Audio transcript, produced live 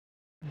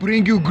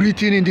Bring you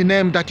greeting in the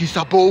name that is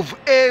above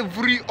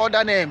every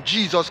other name,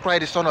 Jesus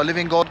Christ, the Son of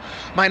living God.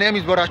 My name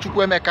is Brother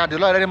Chukwemeka. The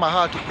Lord led in my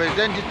heart to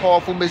present this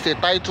powerful message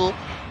titled,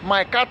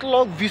 My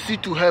Catalog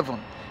Visit to Heaven,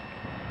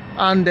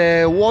 and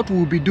what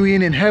we'll be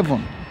doing in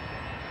heaven.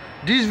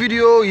 This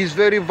video is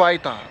very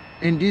vital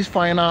in this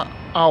final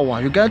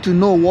hour. You got to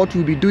know what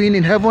we'll be doing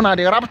in heaven at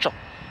the rapture.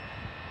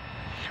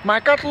 My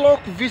catalog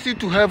visit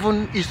to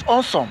heaven is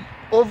awesome.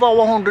 Over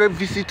 100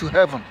 visits to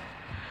heaven.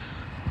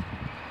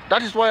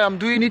 That is why I'm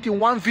doing it in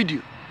one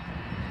video.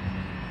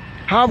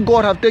 How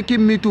God have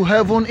taken me to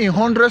heaven in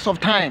hundreds of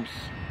times.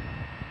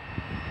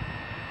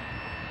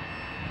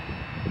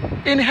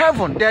 In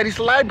heaven, there is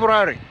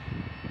library.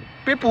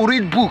 People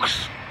read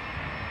books.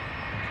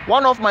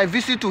 One of my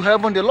visits to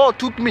heaven, the Lord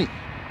took me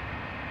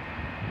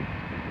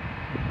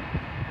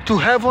to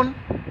heaven.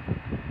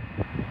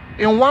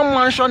 In one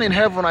mansion in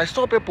heaven, I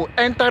saw people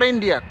entering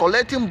there,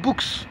 collecting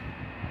books.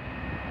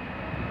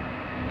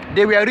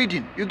 They were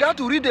reading. You got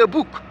to read a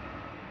book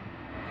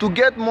to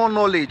get more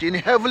knowledge in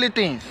heavenly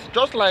things.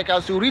 Just like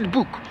as you read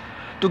book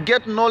to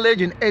get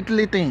knowledge in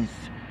earthly things,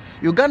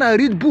 you're gonna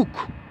read book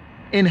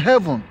in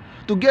heaven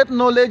to get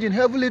knowledge in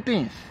heavenly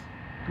things.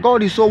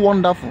 God is so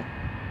wonderful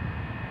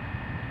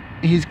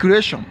in his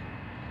creation.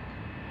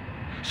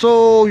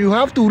 So you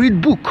have to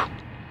read book.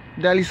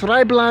 There is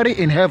library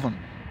in heaven.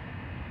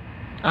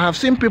 I have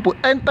seen people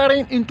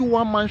entering into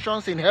one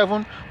mansions in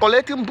heaven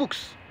collecting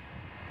books.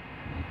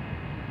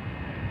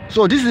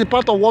 So this is a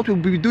part of what we'll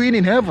be doing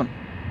in heaven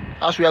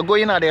as we are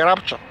going at the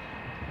rapture.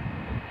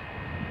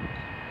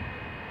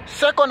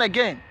 Second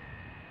again,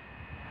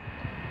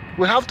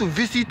 we have to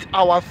visit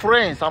our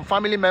friends and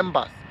family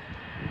members.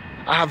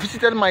 I have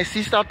visited my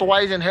sister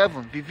twice in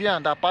heaven,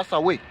 Vivian, that passed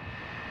away.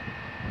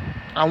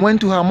 I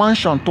went to her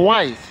mansion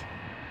twice.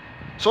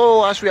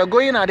 So as we are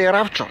going at the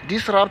rapture,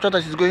 this rapture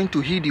that is going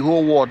to heal the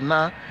whole world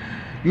now,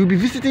 you'll be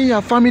visiting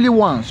your family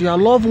ones, your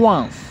loved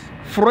ones,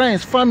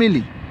 friends,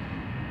 family.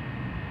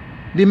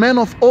 The men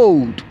of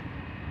old,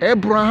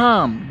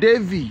 Abraham,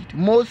 David,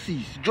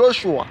 Moses,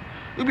 Joshua.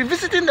 You'll be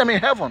visiting them in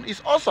heaven.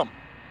 It's awesome.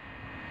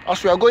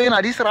 As we are going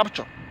at this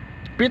rapture.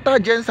 Peter,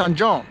 James, and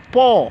John,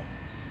 Paul.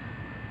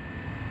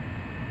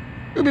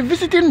 You'll be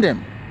visiting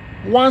them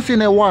once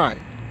in a while.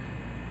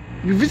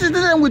 You'll be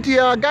visiting them with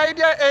your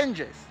guardian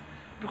angels.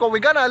 Because we're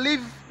going to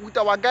live with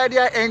our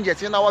guardian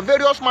angels in our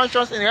various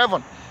mansions in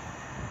heaven.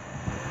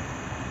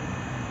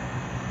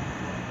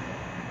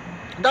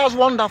 That's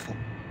wonderful.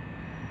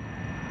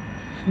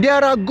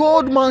 There are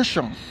gold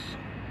mansions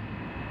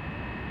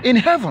in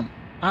heaven.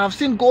 I have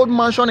seen gold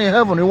mansion in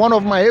heaven in one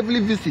of my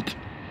heavenly visits.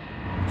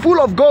 Full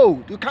of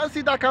gold. You can't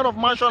see that kind of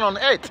mansion on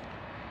earth.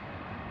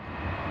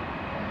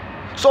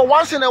 So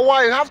once in a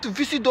while, you have to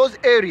visit those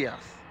areas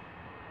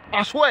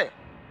as well.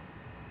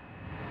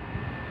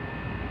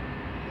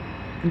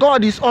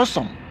 God is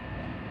awesome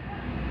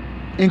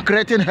in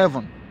creating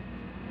heaven.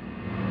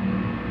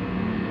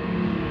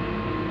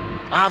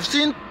 I have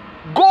seen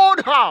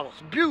gold house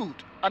built.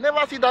 I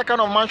never see that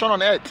kind of mansion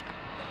on earth.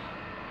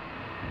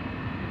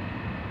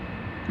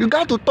 You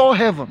got to tour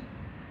heaven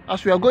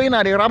as we are going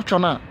at the rapture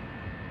now.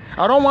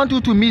 I don't want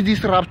you to miss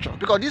this rapture,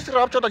 because this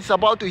rapture that is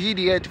about to hit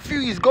the earth,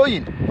 few is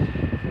going.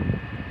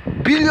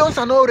 Billions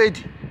are not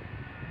ready.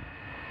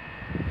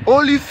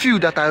 Only few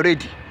that are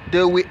ready.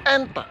 They will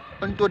enter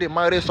into the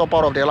marriage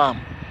supper of the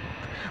Lamb.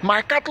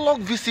 My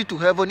catalog visit to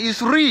heaven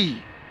is real.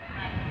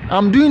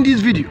 I'm doing this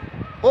video.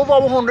 Over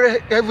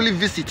 100 heavenly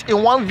visits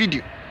in one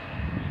video.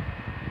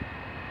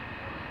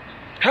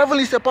 Heaven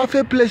is a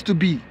perfect place to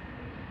be.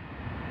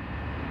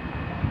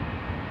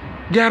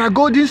 There are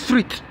golden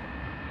streets.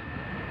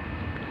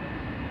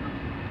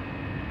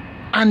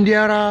 And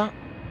there are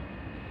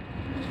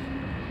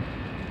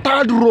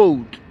third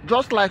road.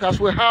 Just like as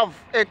we have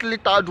earthly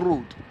third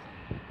road.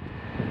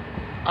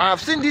 I have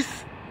seen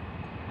this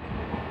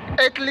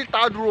earthly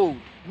third road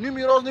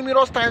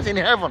numerous times in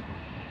heaven.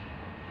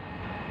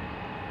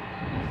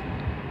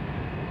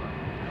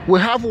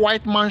 We have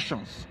white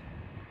mansions.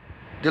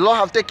 The Lord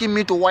have taken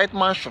me to white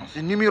mansions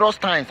in numerous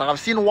times. I have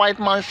seen white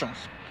mansions.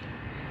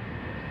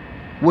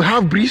 We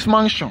have breeze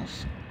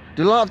mansions.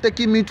 The Lord have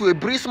taken me to a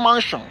breeze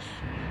mansions,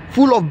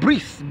 full of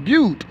breeze,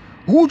 built,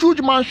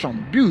 huge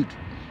mansion, built.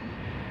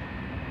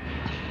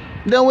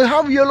 Then we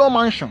have yellow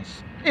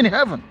mansions in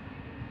heaven.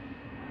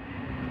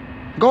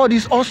 God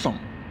is awesome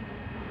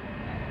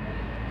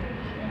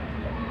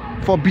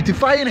for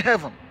beautifying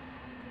heaven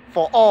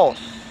for us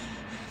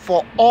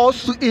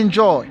to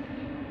enjoy.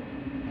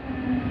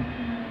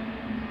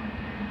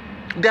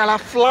 There are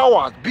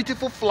flowers,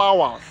 beautiful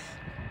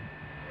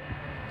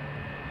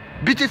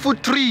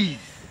trees.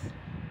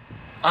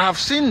 I have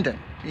seen them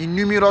in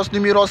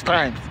numerous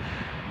times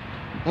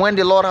when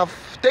the Lord have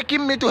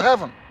taken me to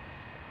heaven.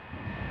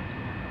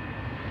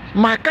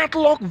 My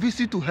catalog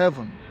visit to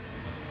heaven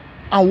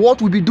and what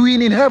we'll be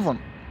doing in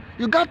heaven.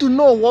 You got to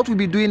know what we'll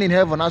be doing in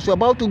heaven as we're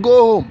about to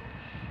go home.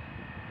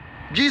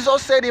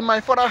 Jesus said, in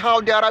my Father's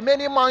house there are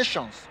many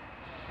mansions.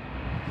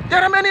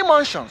 There are many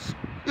mansions.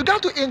 You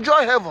got to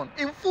enjoy heaven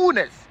in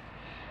fullness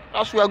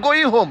as we are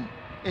going home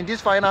in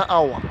this final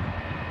hour.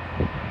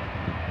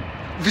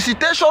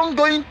 visitation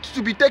going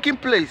to be taking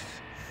place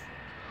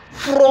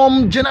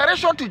from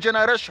generation to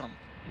generation.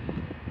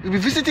 You'll be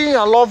visiting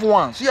your loved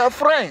ones, your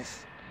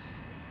friends.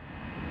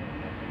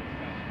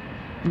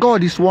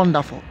 God is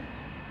wonderful.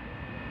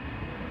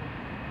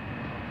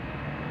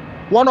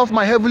 One of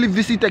my heavenly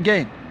visits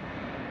again.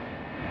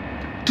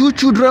 2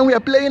 children were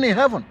playing in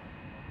heaven.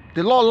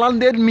 The Lord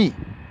landed me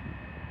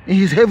in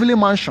his heavenly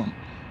mansion.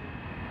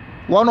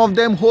 One of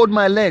them hold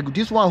my leg.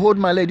 This one hold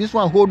my leg. This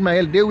one hold my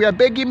leg. They were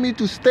begging me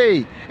to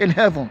stay in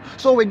heaven.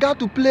 So we got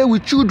to play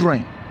with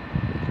children.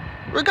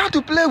 We got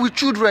to play with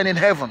children in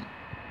heaven.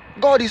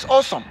 God is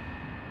awesome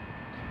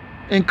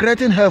in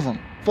creating heaven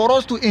for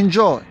us to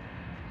enjoy.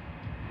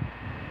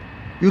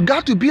 You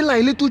got to be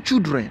like little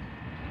children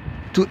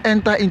to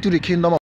enter into the kingdom of